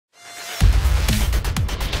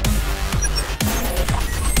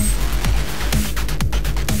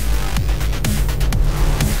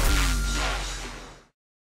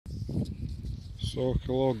So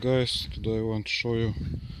hello guys, today I want to show you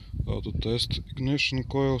how to test ignition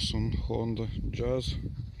coils on Honda Jazz.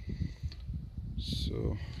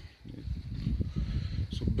 So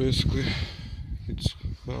basically it's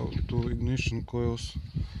how two ignition coils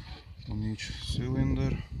on each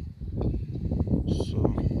cylinder. So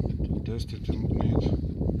to test it you need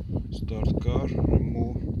start car,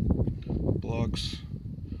 remove plugs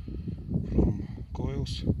from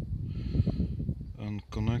coils and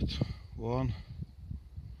connect one.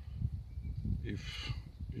 If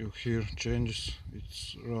you hear changes,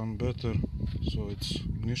 it's run better, so its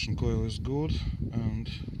ignition coil is good, and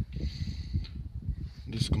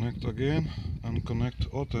disconnect again and connect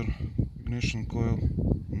other ignition coil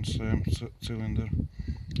in same cylinder,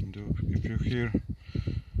 and if you hear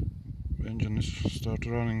engine is start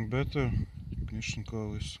running better, ignition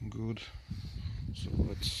coil is good. So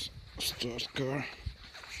let's start car.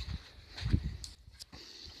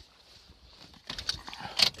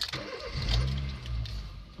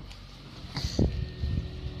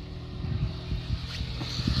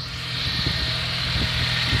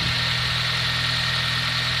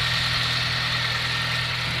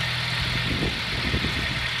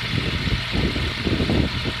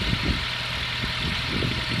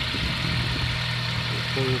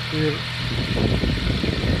 So you hear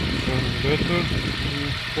it's running better when you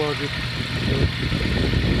plug it.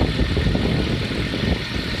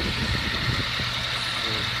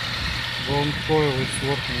 So one coil is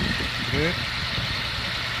working great,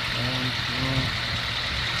 and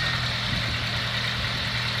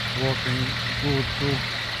working good too.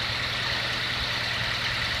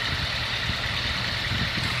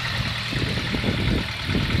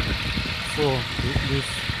 So this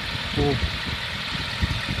two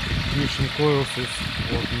ignition coils is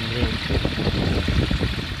working great.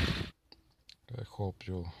 I hope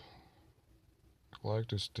you like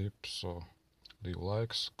this tip, so leave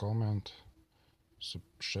likes, comment,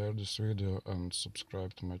 share this video and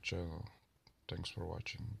subscribe to my channel. Thanks for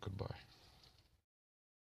watching. Goodbye.